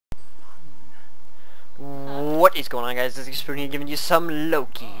What is going on, guys? This is WitherMcSpoon giving you some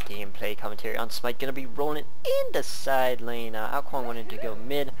Loki gameplay commentary on Smite. Gonna be rolling it in the side lane. Alquan wanted to go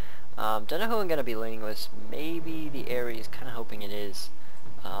mid. Don't know who I'm gonna be laning with. Maybe the Ares, kind of hoping it is.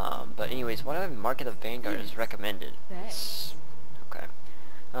 But anyways, why do I mark it the Vanguard as recommended? It's, okay.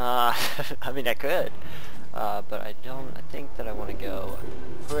 I mean, I could. But I don't. I think that I want to go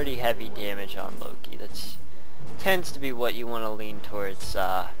pretty heavy damage on Loki. That's tends to be what you want to lean towards.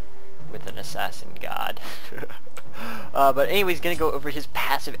 With an assassin god. But anyways, gonna go over his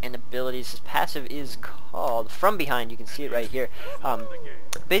passive and abilities. His passive is called From Behind. You can see it right here.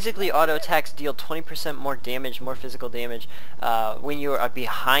 Basically, auto attacks deal 20% more damage, more physical damage, when you are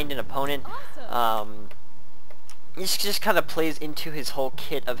behind an opponent. This just kind of plays into his whole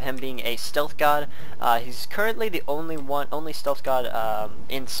kit of him being a stealth god. He's currently the only stealth god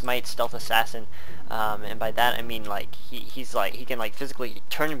in Smite, stealth assassin. And by that I mean like he can like physically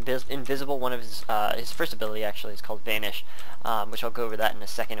turn invisible. One of his first ability actually is called Vanish, which I'll go over that in a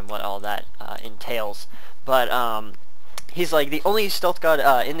second and what all that entails. But he's like the only stealth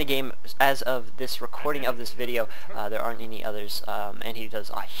god in the game as of this recording of this video. There aren't any others, and he does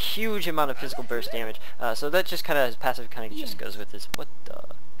a huge amount of physical burst damage. So that just kind of, his passive kind of just goes with this. What the?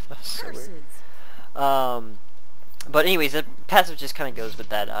 That's so weird. But anyways, the passive just kind of goes with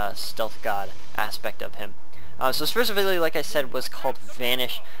that stealth god aspect of him. So his first ability, like I said, was called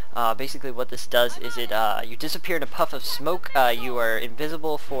Vanish. Basically what this does is it, you disappear in a puff of smoke. You are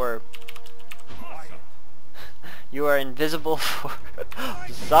invisible for... you are invisible for...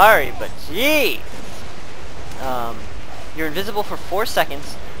 sorry, but gee! You're invisible for 4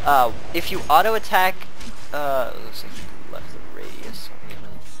 seconds. If you auto-attack... looks like you left the radius. I'm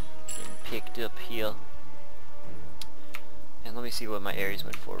gonna get picked up here. And let me see what my Ares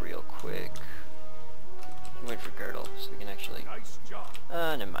went for real quick. He went for Girdle, so we can actually...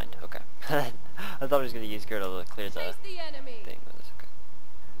 never mind. Okay. I thought I was going to use Girdle to clear the thing, but that's okay.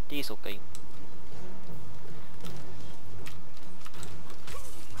 Diesel okay.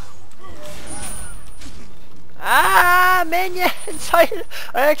 Ah, minions! I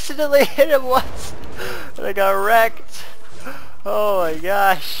accidentally hit him once, and I got wrecked. Oh my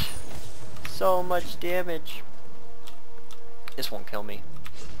gosh. So much damage. This won't kill me.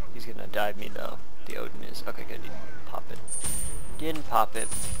 He's gonna dive me though. The Odin is. Okay, good. Didn't pop it. Didn't pop it.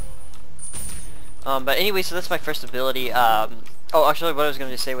 But anyway, so that's my first ability. Oh, actually, what I was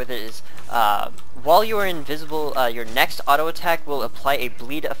going to say with it is, while you are invisible, your next auto attack will apply a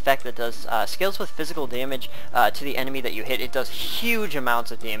bleed effect that does scales with physical damage to the enemy that you hit. It does huge amounts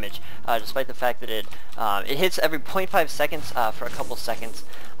of damage, despite the fact that it hits every 0.5 seconds for a couple seconds.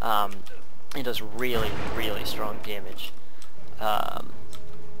 It does really, really strong damage.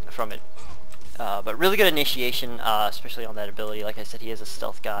 From it. But really good initiation, especially on that ability. Like I said, he is a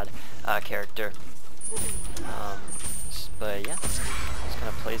stealth god character. But yeah, this kind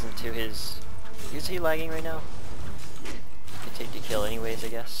of plays into his... Is he lagging right now? Could take the kill anyways, I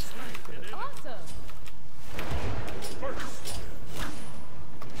guess.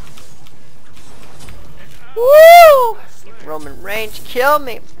 Woo! Roman range, kill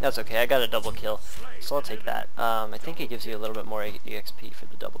me! That's okay, I got a double kill. So I'll take that. I think it gives you a little bit more EXP for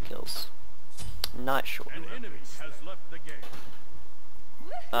the double kills. Not sure.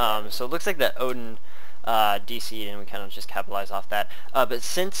 So it looks like that Odin DC'd and we kind of just capitalized off that. But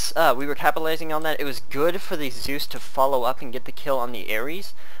since we were capitalizing on that, it was good for the Zeus to follow up and get the kill on the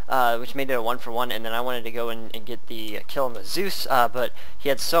Ares, which made it a 1-for-1, and then I wanted to go in and get the kill on the Zeus, but he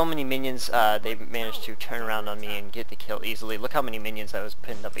had so many minions, they managed to turn around on me and get the kill easily. Look how many minions I was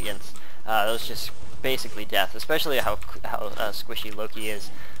pinned up against. That was just basically death, especially how squishy Loki is.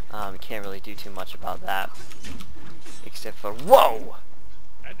 Can't really do too much about that, except for whoa.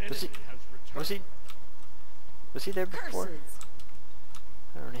 Was he there before?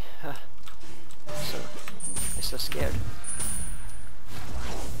 I don't know. I'm so scared.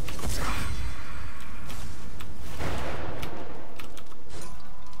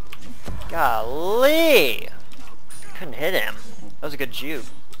 Golly! Couldn't hit him. That was a good juke.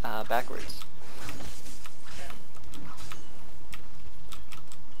 Backwards.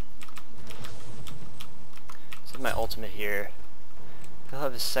 This is my ultimate here. He'll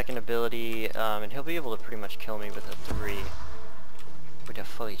have his second ability, and he'll be able to pretty much kill me with a 3. With a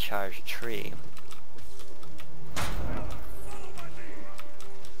fully charged tree. Let's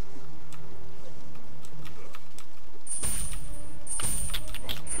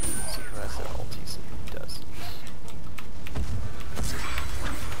see who has that ulti, see who doesn't.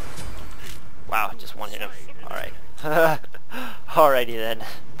 Wow, just one hit him. Alright. Alrighty then.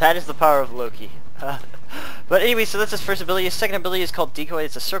 That is the power of Loki. But anyway, so that's his first ability. His second ability is called Decoy.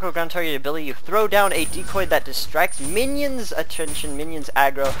 It's a circle ground target ability. You throw down a decoy that distracts minions' attention, minions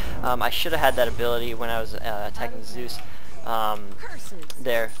aggro. I should have had that ability when I was attacking Zeus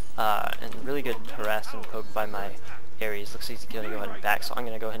there. And really good harass and poke by my Ares. Looks like he's going to go ahead and back, so I'm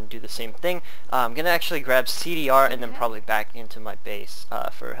going to go ahead and do the same thing. I'm going to actually grab CDR and then probably back into my base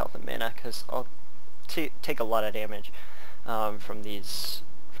for health and mana, because I'll take a lot of damage from these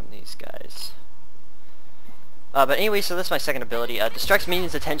guys. But anyway, so that's my second ability. Distracts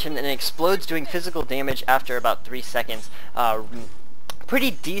minions' attention and explodes, doing physical damage after about 3 seconds.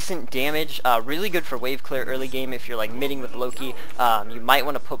 Pretty decent damage, really good for wave clear early game if you're like midding with Loki. You might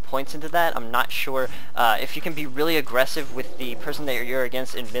want to put points into that. I'm not sure. If you can be really aggressive with the person that you're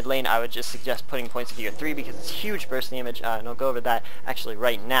against in mid lane, I would just suggest putting points into your 3 because it's huge burst damage, and I'll go over that actually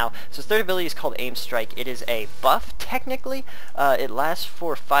right now. So his third ability is called Aim Strike. It is a buff, technically. It lasts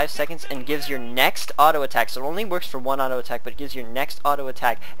for 5 seconds and gives your next auto attack. So it only works for one auto attack, but it gives your next auto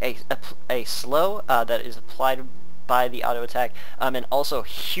attack a slow that is applied by the auto attack, and also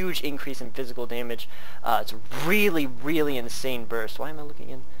huge increase in physical damage. It's really, really insane burst. Why am I looking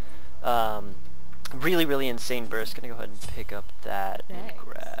in? Really, really insane burst. Gonna go ahead and pick up that and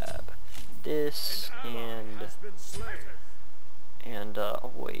grab this and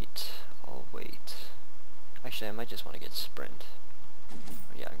I'll wait. Actually, I might just want to get sprint.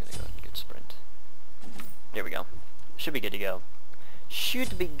 Yeah, I'm gonna go ahead and get sprint. There we go. Should be good to go.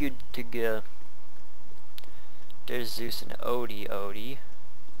 Should be good to go. There's Zeus and Odie. Ares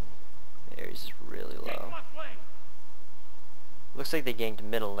is really low. Looks like they ganked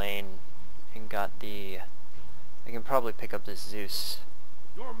middle lane and got the... I can probably pick up this Zeus.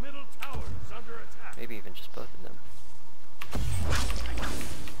 Your middle tower is under attack. Maybe even just both of them.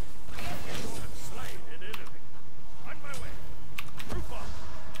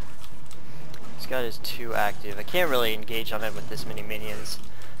 This guy is too active. I can't really engage on it with this many minions.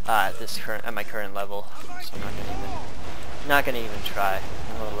 At my current level, so I'm not gonna even try.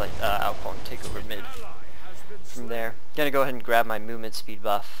 I'm gonna let Alcon take over mid from there. Gonna go ahead and grab my movement speed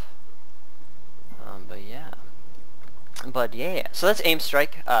buff. But yeah, so that's Aim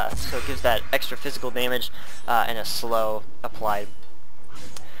Strike. So it gives that extra physical damage and a slow applied.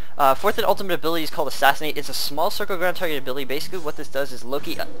 Fourth and ultimate ability is called Assassinate. It's a small circle ground target ability. Basically what this does is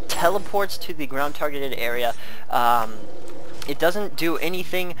Loki teleports to the ground targeted area. It doesn't do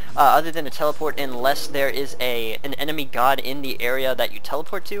anything other than a teleport unless there is an enemy god in the area that you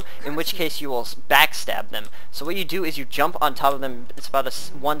teleport to, in which case you will backstab them. So what you do is you jump on top of them. It's about a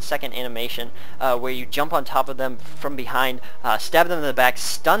 1 second animation where you jump on top of them from behind, stab them in the back,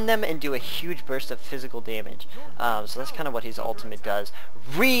 stun them, and do a huge burst of physical damage. So that's kind of what his ultimate does.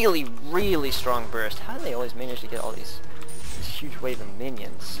 Really, really strong burst. How do they always manage to get all this huge wave of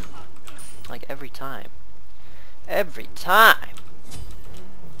minions? Like every time. Every time.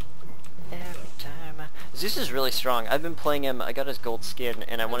 Zeus is really strong. I've been playing him. I got his gold skin,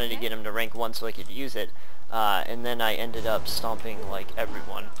 and I wanted to get him to rank 1 so I could use it. And then I ended up stomping like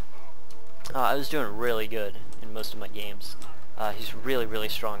everyone. I was doing really good in most of my games. He's really, really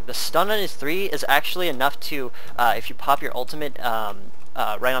strong. The stun on his 3 is actually enough to, if you pop your ultimate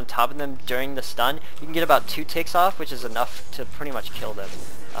right on top of them during the stun, you can get about 2 ticks off, which is enough to pretty much kill them.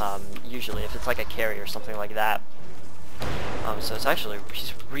 Usually, if it's like a carry or something like that. So it's actually,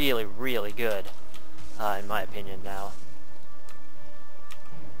 he's really, really good, in my opinion now.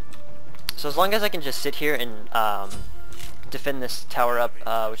 So as long as I can just sit here and defend this tower up,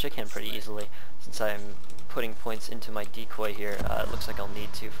 which I can pretty easily, since I'm putting points into my decoy here, it looks like I'll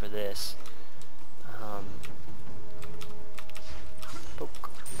need to for this.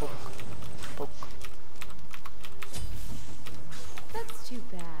 Poke, poke, poke. That's too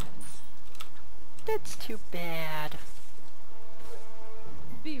bad. That's too bad.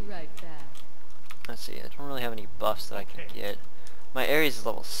 Be right back. Let's see, I don't really have any buffs that I can get. My Ares is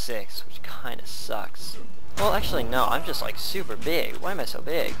level 6, which kinda sucks. Well, actually, no, I'm just like super big. Why am I so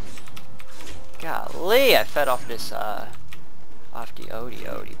big? Golly, I fed off this, off the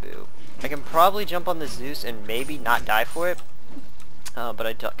Odie boo. I can probably jump on the Zeus and maybe not die for it. But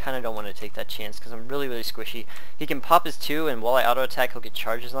I kind of don't want to take that chance because I'm really, really squishy. He can pop his 2, and while I auto-attack, he'll get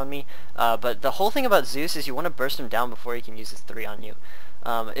charges on me. But the whole thing about Zeus is you want to burst him down before he can use his 3 on you.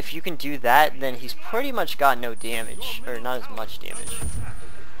 If you can do that, then he's pretty much got no damage, or not as much damage.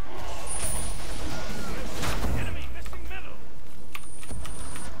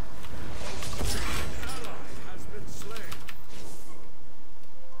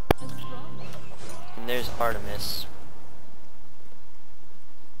 And there's Artemis.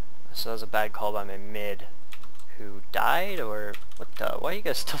 So that was a bad call by my mid. who died, or what the? Why are you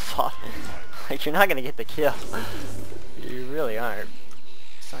guys still falling? Like, you're not gonna get the kill. You really aren't.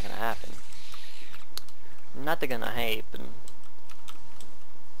 It's not gonna happen. Not gonna happen.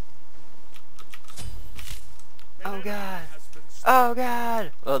 Oh god. Oh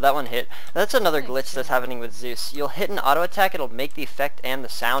god! Oh, that one hit. That's another glitch that's happening with Zeus. You'll hit an auto attack, it'll make the effect and the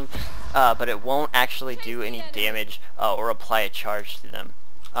sound, but it won't actually do any damage or apply a charge to them.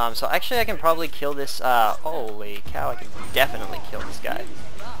 So actually I can probably kill this, holy cow, I can definitely kill this guy.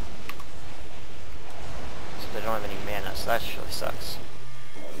 So they don't have any mana, so that really sucks.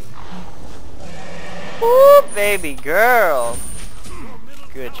 Woo, baby girl!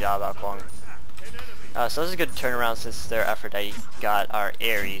 Good job, Akwong. So this is a good turnaround since their Aphrodite got our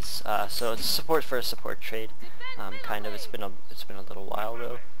Ares. So it's support for a support trade. Kind of. It's been a little while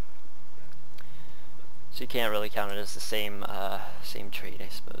though. So you can't really count it as the same trade, I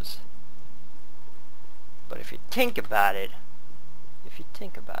suppose. But if you think about it, I'm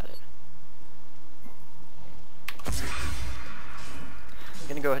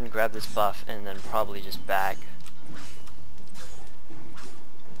gonna go ahead and grab this buff and then probably just bag.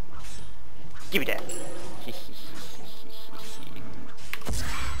 Give me that.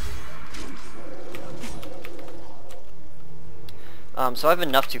 So I have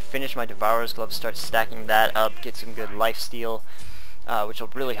enough to finish my Devourer's Glove, start stacking that up, get some good lifesteal, which will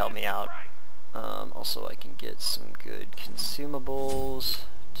really help me out. Also I can get some good consumables,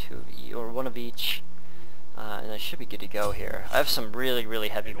 one of each, and I should be good to go here. I have some really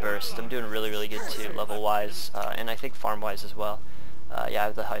heavy bursts. I'm doing really good too, level-wise, and I think farm-wise as well. Yeah, I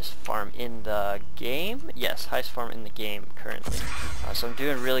have the highest farm in the game. Yes, highest farm in the game currently. So I'm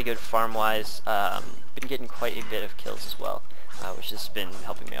doing really good farm-wise. Been getting quite a bit of kills as well, which has been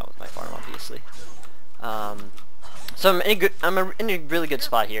helping me out with my farm, obviously. So I'm in a really good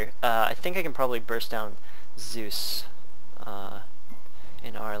spot here. I think I can probably burst down Zeus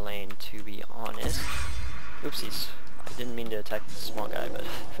in our lane, to be honest. Oopsies. I didn't mean to attack the small guy, but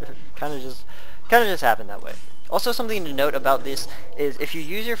kind of just happened that way. Also, something to note about this is if you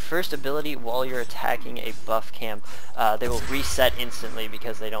use your first ability while you're attacking a buff camp, they will reset instantly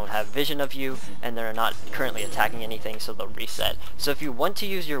because they don't have vision of you and they're not currently attacking anything, so they'll reset. So if you want to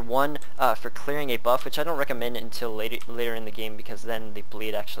use your one for clearing a buff, which I don't recommend until later in the game because then the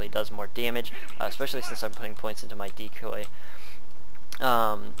bleed actually does more damage, especially since I'm putting points into my decoy.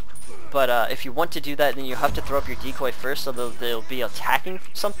 But if you want to do that, then you have to throw up your decoy first, so they'll be attacking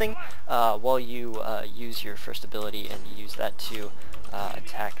something while you use your first ability, and you use that to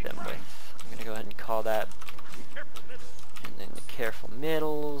attack them with. I'm going to go ahead and call that. And then the careful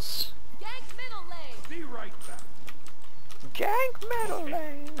middles. Gank middle lane. Be right back. Gank middle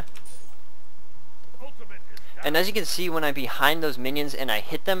lane. And as you can see, when I'm behind those minions and I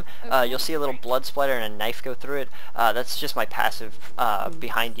hit them, you'll see a little blood splatter and a knife go through it. That's just my passive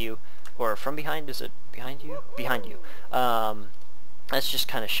behind you. Or from behind, is it behind you? Behind you. That's just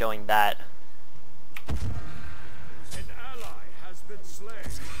kind of showing that. An ally has been slain.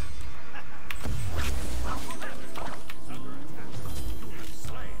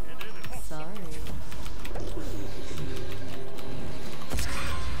 Sorry.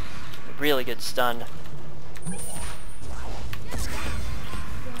 Really good stun.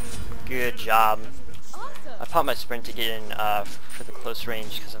 Good job. I popped my sprint to get in for the close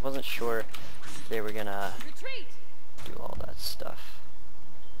range because I wasn't sure if they were gonna do all that stuff.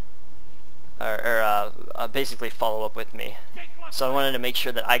 Or basically follow up with me. So I wanted to make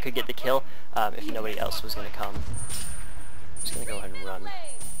sure that I could get the kill if nobody else was gonna come. I'm just gonna go ahead and run.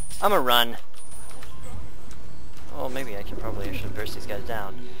 I'm gonna run. Oh, maybe I should burst these guys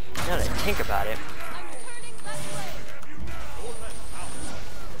down. Now that I think about it.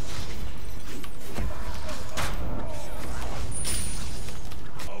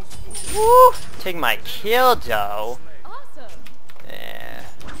 Woo! Take my kill, though. Awesome. Yeah.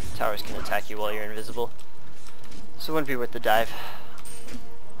 Towers can attack you while you're invisible, so it wouldn't be worth the dive.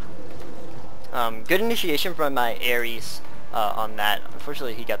 Good initiation from my Ares on that.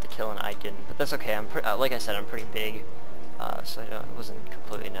 Unfortunately, he got the kill and I didn't, but that's okay. Like I said, I'm pretty big, so it wasn't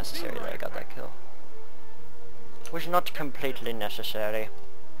completely necessary that I got that kill. Was not completely necessary.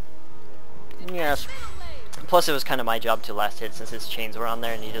 Yes. Plus, it was kind of my job to last hit since his chains were on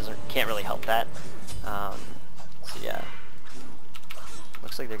there, and he can't really help that. So yeah.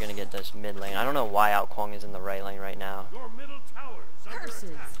 Looks like they're gonna get this mid lane. I don't know why Ao Kuang is in the right lane right now. Your middle tower is under Curses.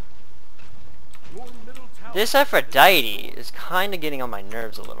 attack. Your middle tower This Aphrodite is kind of getting on my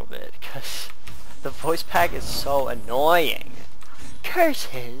nerves a little bit because the voice pack is so annoying.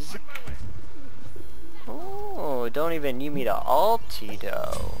 Curses! Oh, don't even need me to ulti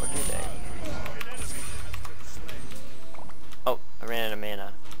though, or do they? I ran out of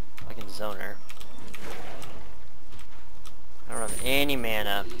mana. I can zone her. I don't have any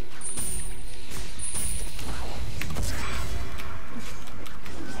mana.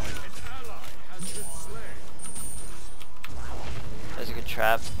 That's a good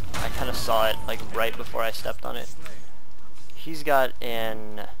trap. I kind of saw it like right before I stepped on it. He's got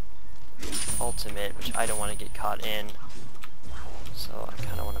an ultimate, which I don't want to get caught in. So I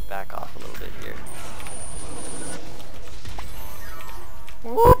kind of want to back off a little bit here.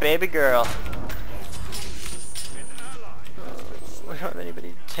 Woo, baby girl. We don't have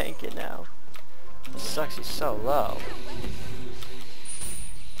anybody to tank it now. This sucks, he's so low.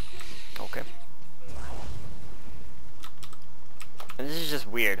 Okay. And this is just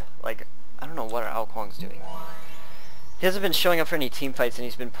weird. Like, I don't know what our Ao Kuang's doing. He hasn't been showing up for any team fights, and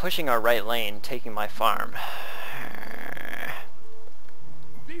he's been pushing our right lane, taking my farm.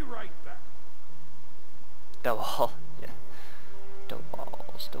 Be right back. The wall. Yeah. The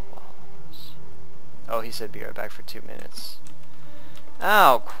walls. The walls. Oh, he said be right back for 2 minutes.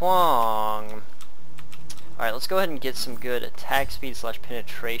 Ao Kuang. Alright, let's go ahead and get some good attack speed /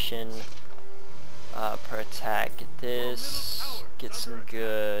 penetration per attack. Get this. Get some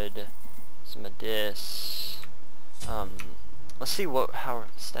good. Some of this. Let's see how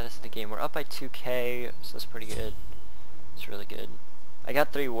status of the game. We're up by 2k, so that's pretty good. It's really good. I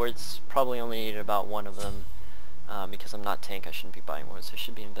got 3 wards. Probably only needed about 1 of them. Because I'm not tank, I shouldn't be buying wards. I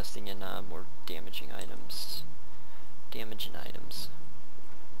should be investing in more damaging items.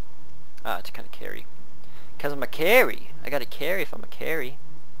 To kind of carry. Because I'm a carry. I gotta carry if I'm a carry.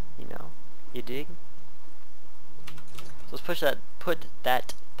 You know. You dig? So let's put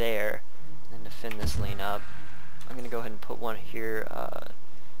that there. And defend this lane up. I'm gonna go ahead and put one here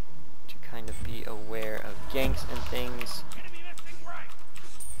to kind of be aware of ganks and things.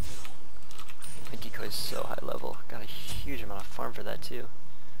 My decoy is so high level. Got a huge amount of farm for that too.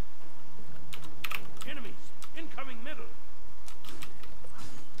 Enemies incoming middle.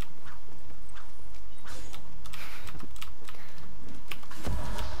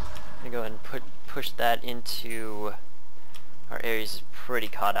 I'm gonna go ahead and push that into our area's pretty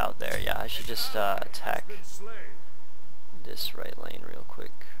caught out there. Yeah, I should just attack this right lane real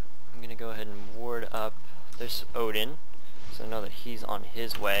quick. I'm gonna go ahead and ward up. There's Odin, so I know that he's on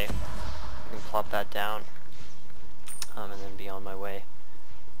his way. I can plop that down, and then be on my way.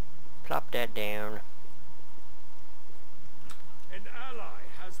 Plop that down. An ally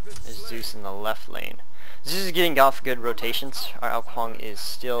has been There's slain. Zeus in the left lane. Zeus is getting off good rotations. Our Ao Kuang is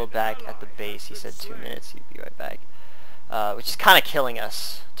still back at the base. He said 2 minutes. He'd be right back. Which is kind of killing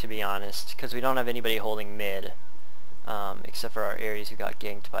us, to be honest, because we don't have anybody holding mid, except for our Ares who got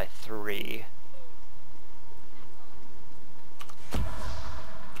ganked by 3.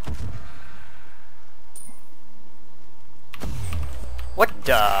 What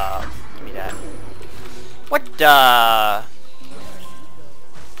the? Give me that. What the?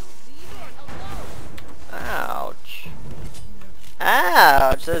 Ouch.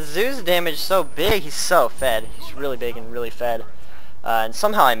 Ouch! The Zeus damage is so big, he's so fed. He's really big and really fed. And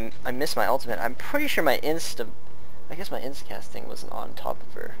somehow I missed my ultimate. I'm pretty sure my I guess my instacast thing wasn't on top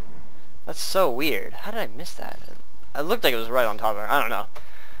of her. That's so weird. How did I miss that? It looked like it was right on top of her. I don't know.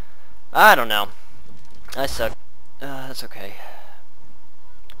 I don't know. I suck. That's okay.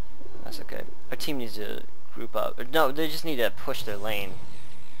 That's okay. Our team needs to group up. No, they just need to push their lane.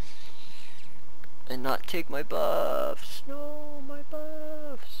 And not take my buffs. No, my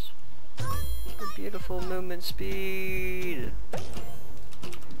buffs. The beautiful movement speed.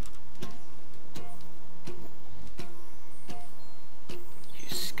 You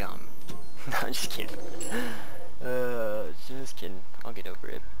scum. No, I'm just kidding. Just kidding. I'll get over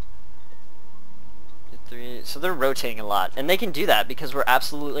it. So they're rotating a lot, and they can do that because we're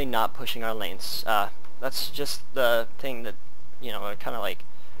absolutely not pushing our lanes. That's just the thing that, you know, kind of like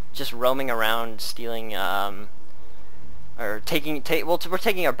just roaming around, stealing, or we're taking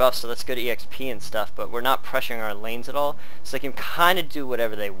our buffs, so that's good EXP and stuff, but we're not pressuring our lanes at all, so they can kind of do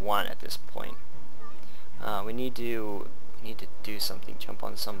whatever they want at this point. We need to do something, jump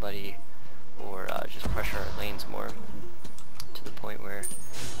on somebody, or just pressure our lanes more to the point where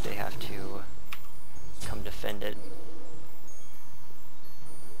they have to come defend it.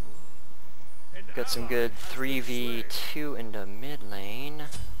 Got some good 3v2 in the mid lane.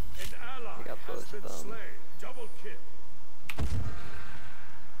 We got both of them. Double kill.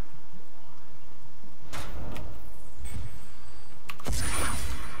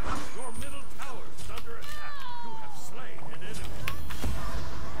 Your middle tower is under attack. You have slain an enemy.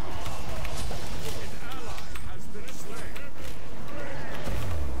 An ally has been slain.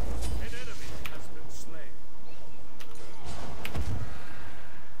 An enemy has been slain.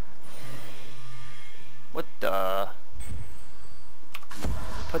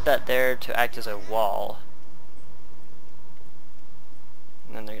 put that there to act as a wall.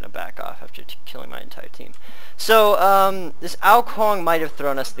 And then they're going to back off after killing my entire team. So, this Ao Kuang might have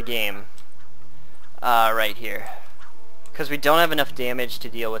thrown us the game. Right here. Because we don't have enough damage to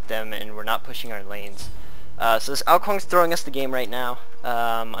deal with them, and we're not pushing our lanes. So this Ao Kuang's throwing us the game right now.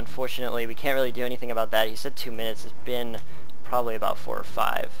 Unfortunately, we can't really do anything about that. He said 2 minutes. It's been probably about 4 or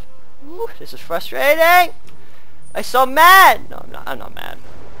 5. Woo, this is frustrating! I'm so mad! No, I'm not mad.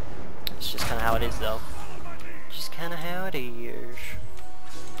 It's just kind of how it is, though. Just kind of how it is.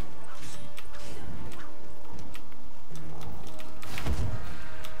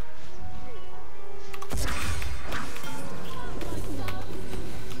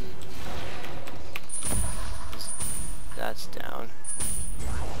 That's down.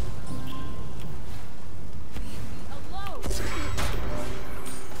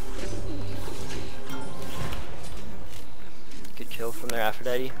 Good kill from their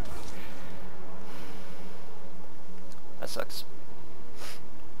Aphrodite. That sucks.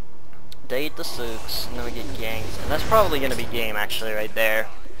 They eat the Sooks, and then we get ganked. And that's probably going to be game, actually, right there.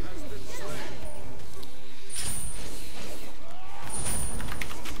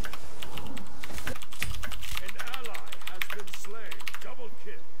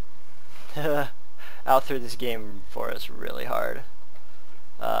 Out through this game for us really hard,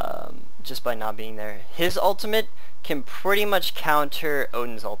 just by not being there. His ultimate can pretty much counter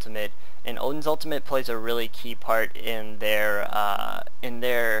Odin's ultimate, and Odin's ultimate plays a really key part in their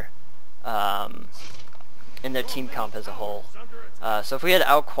team comp as a whole. So if we had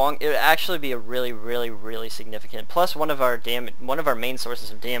Ao Kuang, it would actually be a really significant. Plus, one of our main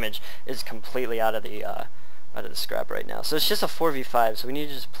sources of damage is completely out of the scrap right now. So it's just a 4v5, so we need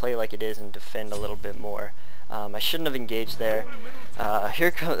to just play like it is and defend a little bit more. I shouldn't have engaged there. Here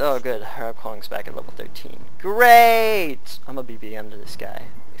comes, oh good, Ao Kuang's back at level 13. Great! I'm a BBM to this guy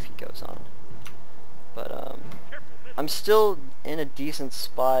if he goes on. But I'm still in a decent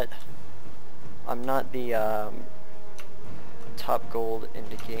spot. I'm not the top gold in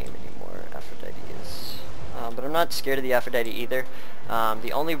the game anymore, Aphrodite is. But I'm not scared of the Aphrodite either.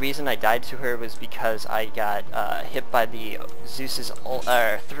 The only reason I died to her was because I got hit by the Zeus's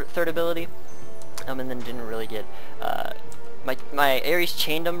third ability, and then didn't really get my Ares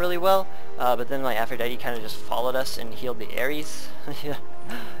chained him really well, but then my Aphrodite kind of just followed us and healed the Ares. Yeah,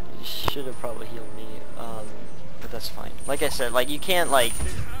 you should have probably healed me, but that's fine. Like I said, like you can't like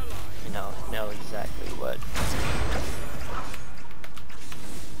know exactly what.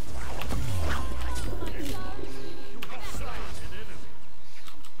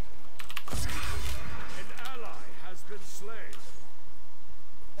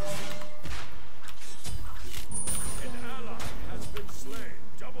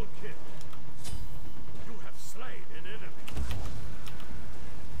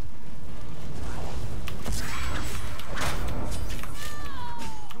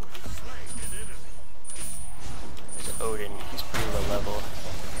 Odin, he's pretty low level.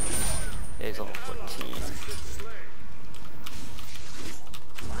 Yeah, he's level 14.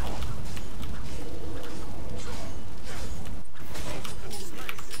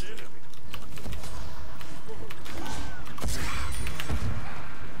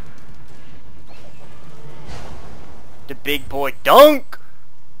 The big boy dunk!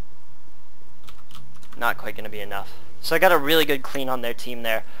 Not quite gonna be enough. So I got a really good clean on their team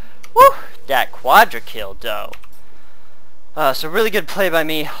there. Woo! That quadra kill, though. So really good play by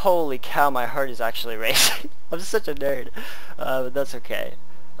me. Holy cow, my heart is actually racing. I'm such a nerd. But that's okay.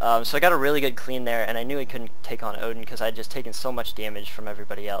 So I got a really good clean there, and I knew I couldn't take on Odin because I had just taken so much damage from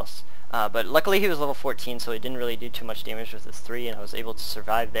everybody else. But luckily he was level 14, so he didn't really do too much damage with his 3, and I was able to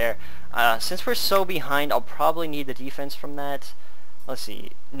survive there. Since we're so behind, I'll probably need the defense from that. Let's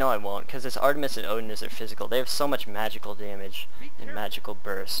see. No, I won't, because it's Artemis and Odin is their physical. They have so much magical damage and magical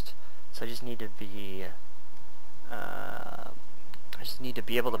burst. So I just need to be... I just need to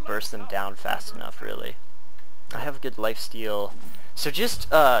be able to burst them down fast enough, really. I have good lifesteal. So just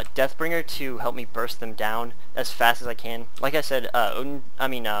Deathbringer to help me burst them down as fast as I can. Like I said,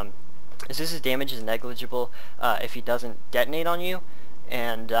 Zeus's damage is negligible if he doesn't detonate on you.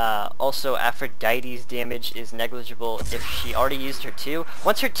 And also Aphrodite's damage is negligible if she already used her 2.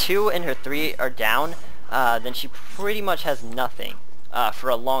 Once her 2 and her 3 are down, then she pretty much has nothing for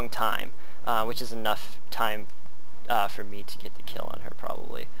a long time, which is enough time for me to get the kill on her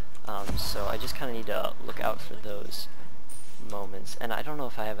probably. So I just kind of need to look out for those moments. And I don't know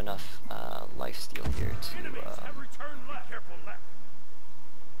if I have enough lifesteal here to...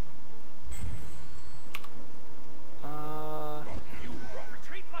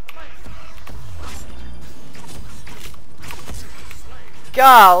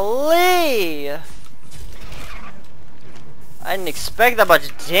 Golly! I didn't expect that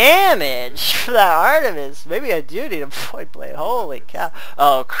much damage for that Artemis. Maybe I do need a point blade. Holy cow.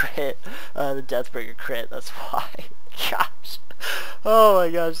 Oh, crit. The Deathbringer crit. That's why. Gosh. Oh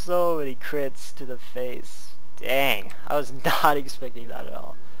my gosh, so many crits to the face. Dang. I was not expecting that at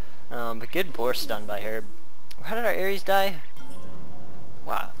all. But good boar stun by her. How did our Ares die?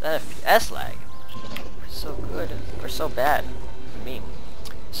 Wow, that FPS lag. So good. Or so bad. For me.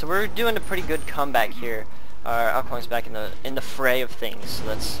 So we're doing a pretty good comeback here. Our Alchemist's back in the fray of things, so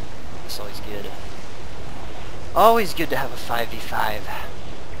that's always good. Always good to have a 5v5.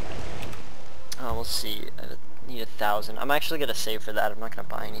 We'll see. I need 1,000. I'm actually gonna save for that. I'm not gonna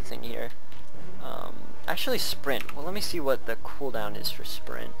buy anything here. Actually, sprint. Well, let me see what the cooldown is for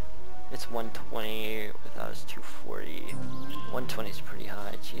sprint. It's 120. Without it's 240. 120 is pretty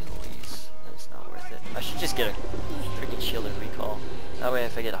high. Jeez Louise, that's not worth it. I should just get a freaking shield and recall. That way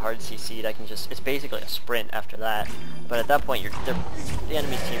if I get a hard CC'd, I can just, it's basically a sprint after that. But at that point, the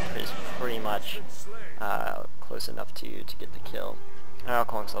enemy's team is pretty much close enough to you to get the kill. And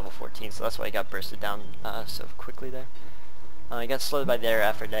Alchemist's level 14, so that's why he got bursted down so quickly there. He got slowed by their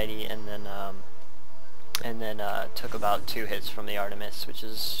Aphrodite, and then took about 2 hits from the Artemis, which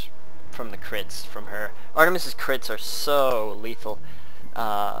is from the crits from her. Artemis's crits are so lethal.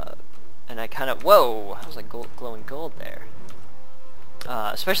 And I kind of, whoa, I was like glowing gold there.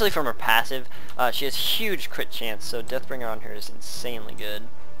 Especially from her passive. She has huge crit chance, so Deathbringer on her is insanely good.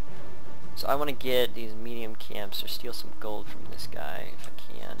 So I want to get these medium camps or steal some gold from this guy if I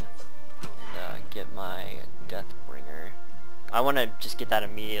can. And get my Deathbringer. I want to just get that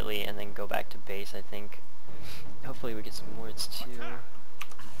immediately and then go back to base, I think. Hopefully we get some wards too.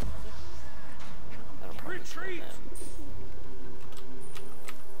 That'll probably kill them.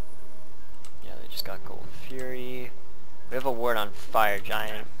 Yeah, they just got Gold Fury. We have a ward on Fire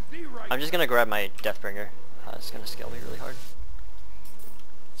Giant. I'm just gonna grab my Deathbringer. It's gonna scale me really hard.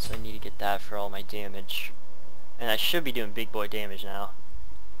 So I need to get that for all my damage. And I should be doing big boy damage now.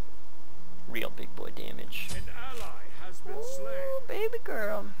 Real big boy damage. An ally has been slain. Ooh, baby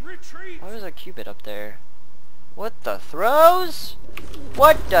girl. Retreat. Why was a Cupid up there? What the throws?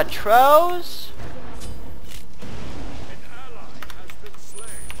 What the throws? An ally has been slain.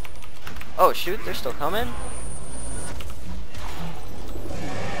 Oh shoot, they're still coming? On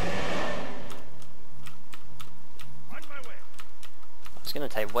my way. I was gonna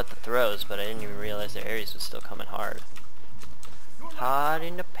type what the throws, but I didn't even realize their Ares was still coming hard. Hard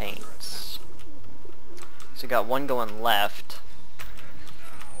in the paints. So we got one going left.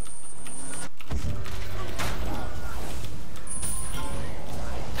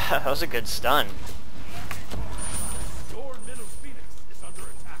 That was a good stun. Your middle Phoenix is under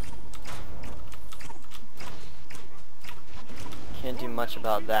attack. Can't do much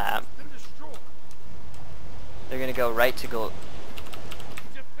about that. Been destroyed. They're gonna go right to go.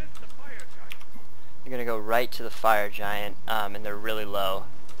 Defend the fire giant. They're gonna go right to the Fire Giant, and they're really low.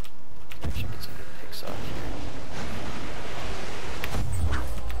 Actually, get some good picks off here.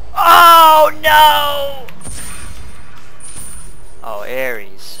 Oh no! Oh,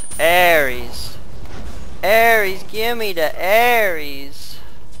 Ares. Ares. Ares, give me the Ares.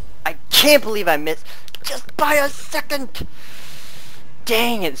 I can't believe I missed just by a second.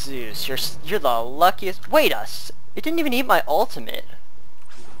 Dang it, Zeus. You're the luckiest. Wait us. It didn't even eat my ultimate.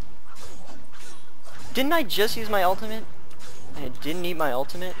 Didn't I just use my ultimate? And it didn't eat my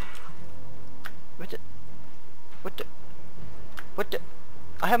ultimate? What the?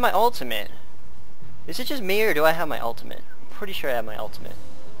 I have my ultimate. Is it just me or do I have my ultimate? I'm pretty sure I have my ultimate.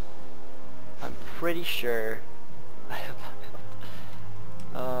 I'm pretty sure I have my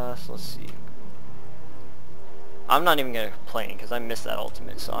ultimate. So let's see. I'm not even gonna complain because I missed that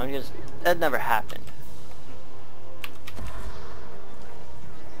ultimate, so I'm just, that never happened.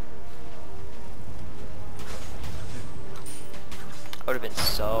 That would have been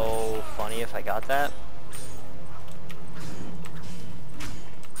so funny if I got that.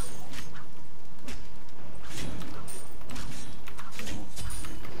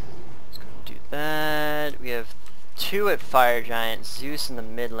 That we have 2 at Fire Giant. Zeus in the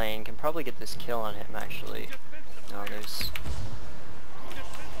mid lane can probably get this kill on him actually. No, there's.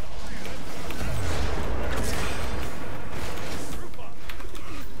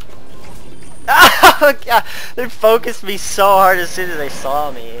 Oh god! They focused me so hard as soon as they saw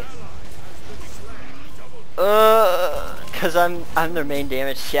me. Cause I'm their main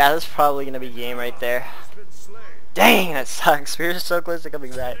damage. Yeah, that's probably gonna be game right there. Dang, that sucks. We were so close to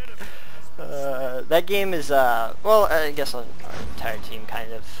coming back. That game is, well, I guess our entire team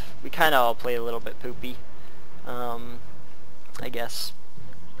kind of, we kind of all play a little bit poopy, I guess.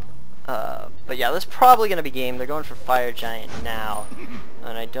 But yeah, that's probably going to be game. They're going for Fire Giant now.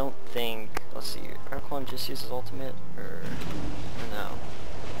 And I don't think... Let's see. Archlon just uses ultimate? Or no.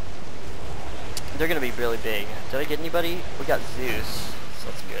 They're going to be really big. Did I get anybody? We got Zeus. So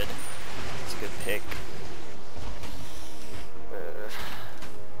that's good. That's a good pick.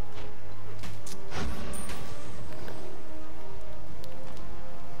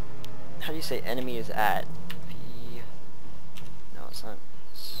 How do you say enemy is at? V... No, it's not.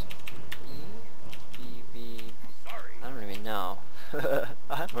 It's V... I don't even know.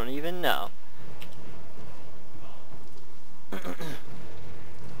 I don't even know.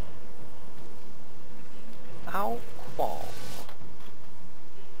 Ow, qual.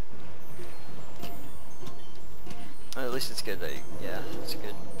 At least it's good that, yeah, it's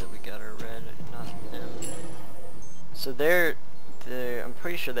good that we got our red and not them. So I'm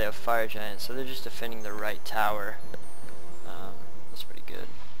pretty sure they have Fire Giants, so they're just defending the right tower. That's pretty good.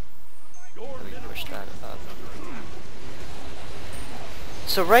 Let me push that up.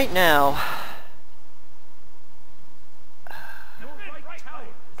 So right now, Your right tower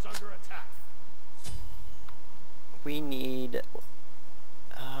is under attack. we need,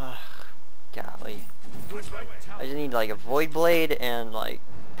 golly. Your right tower. I just need like a Void Blade and like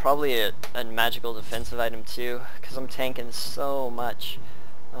probably a magical defensive item too, because I'm tanking so much.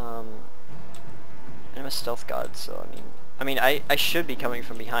 I'm a stealth god, so I should be coming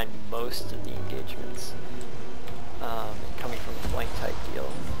from behind most of the engagements, and coming from a flank type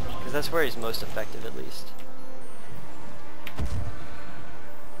deal, because that's where he's most effective at least.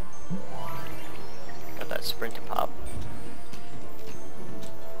 Got that sprint to pop.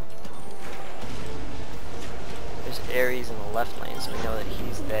 There's Ares in the left lane, so we know that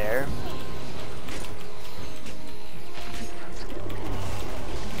he's there.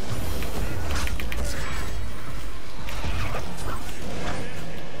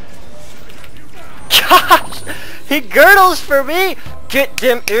 Gosh! He girdles for me! Get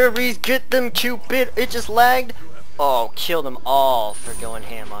them Ares, get them Cupid! It just lagged! Oh, kill them all for going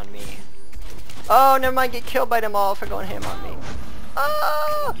ham on me. Oh, never mind, get killed by them all for going ham on me.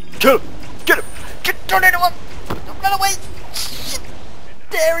 Ah! Kill him! Get him! Get tornado up! Run away! Shit!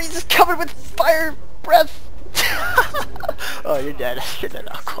 There, he's just covered with fire breath! Oh, you're dead. You're dead,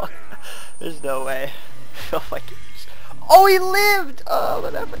 Aqua. There's no way. Oh my goodness. Oh, he lived! Oh,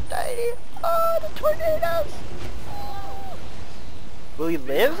 whatever, die. Oh, the tornadoes! Will he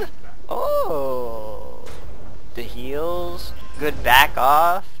live? Oh. The heals. Good back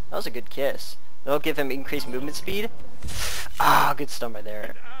off. That was a good kiss. That'll give him increased movement speed. Ah, good stun by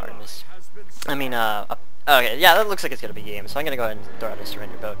there, Artemis. Okay, yeah, that looks like it's gonna be game, so I'm gonna go ahead and throw out a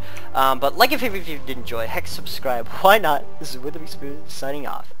surrender vote. But like and favorite if you did enjoy, heck, subscribe. Why not? This is WitherMcSpoon signing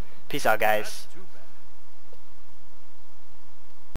off. Peace out, guys.